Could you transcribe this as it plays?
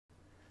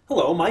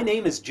Hello, my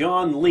name is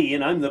John Lee,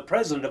 and I'm the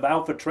president of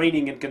Alpha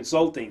Training and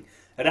Consulting.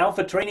 At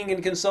Alpha Training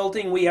and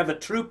Consulting, we have a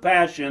true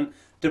passion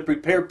to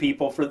prepare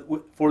people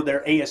for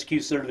their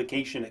ASQ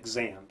certification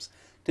exams.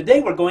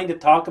 Today we're going to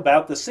talk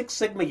about the Six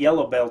Sigma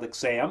Yellow Belt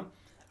exam,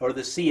 or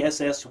the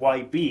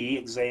CSSYB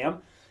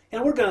exam,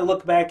 and we're going to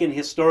look back in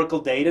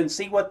historical data and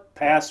see what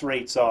pass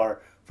rates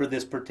are for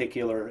this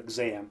particular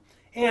exam.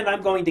 And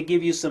I'm going to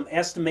give you some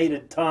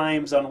estimated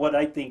times on what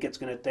I think it's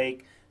going to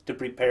take to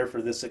prepare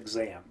for this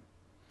exam.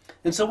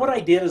 And so what I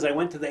did is I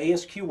went to the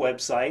ASQ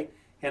website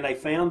and I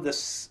found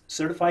this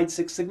Certified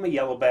Six Sigma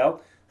Yellow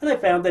Belt, and I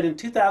found that in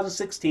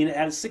 2016 it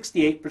had a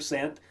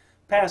 68%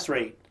 pass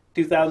rate.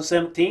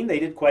 2017 they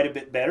did quite a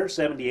bit better,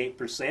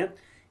 78%,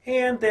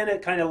 and then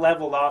it kind of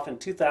leveled off in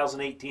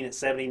 2018 at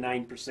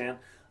 79%.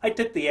 I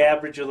took the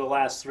average of the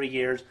last 3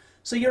 years,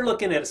 so you're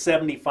looking at a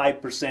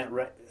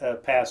 75%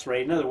 pass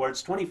rate. In other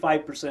words,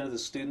 25% of the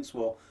students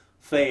will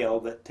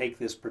fail that take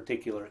this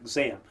particular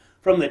exam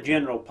from the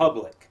general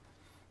public.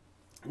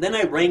 Then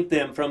I ranked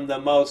them from the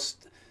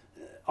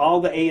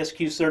all the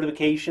ASQ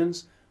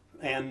certifications,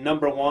 and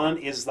number 1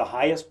 is the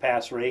highest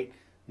pass rate,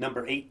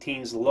 number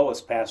 18 is the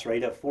lowest pass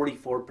rate, a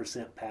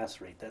 44%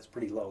 pass rate. That's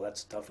pretty low.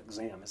 That's a tough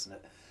exam, isn't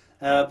it?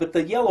 But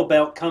the Yellow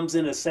Belt comes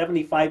in a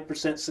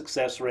 75%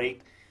 success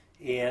rate,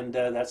 and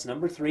that's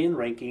number 3 in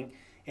ranking.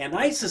 And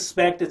I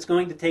suspect it's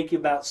going to take you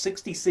about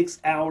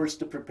 66 hours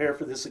to prepare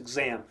for this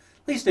exam.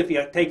 At least if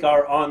you take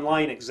our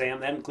online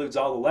exam, that includes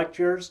all the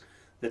lectures,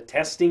 the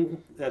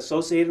testing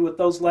associated with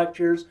those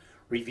lectures,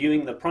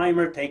 reviewing the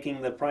primer,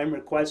 taking the primer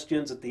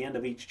questions at the end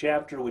of each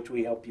chapter, which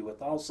we help you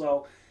with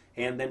also,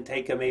 and then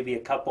take maybe a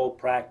couple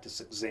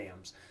practice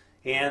exams.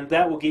 And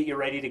that will get you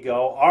ready to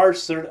go.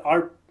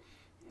 Our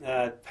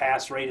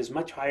pass rate is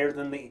much higher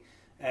than the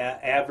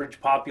average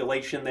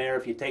population there.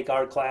 If you take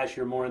our class,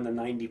 you're more in the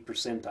 90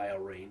 percentile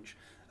range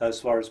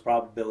as far as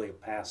probability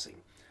of passing.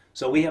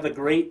 So we have a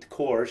great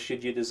course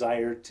should you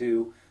desire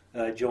to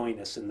join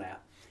us in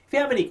that. If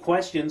you have any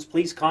questions,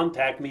 please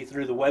contact me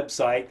through the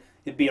website.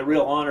 It'd be a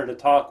real honor to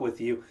talk with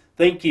you.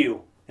 Thank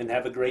you, and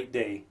have a great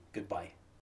day. Goodbye.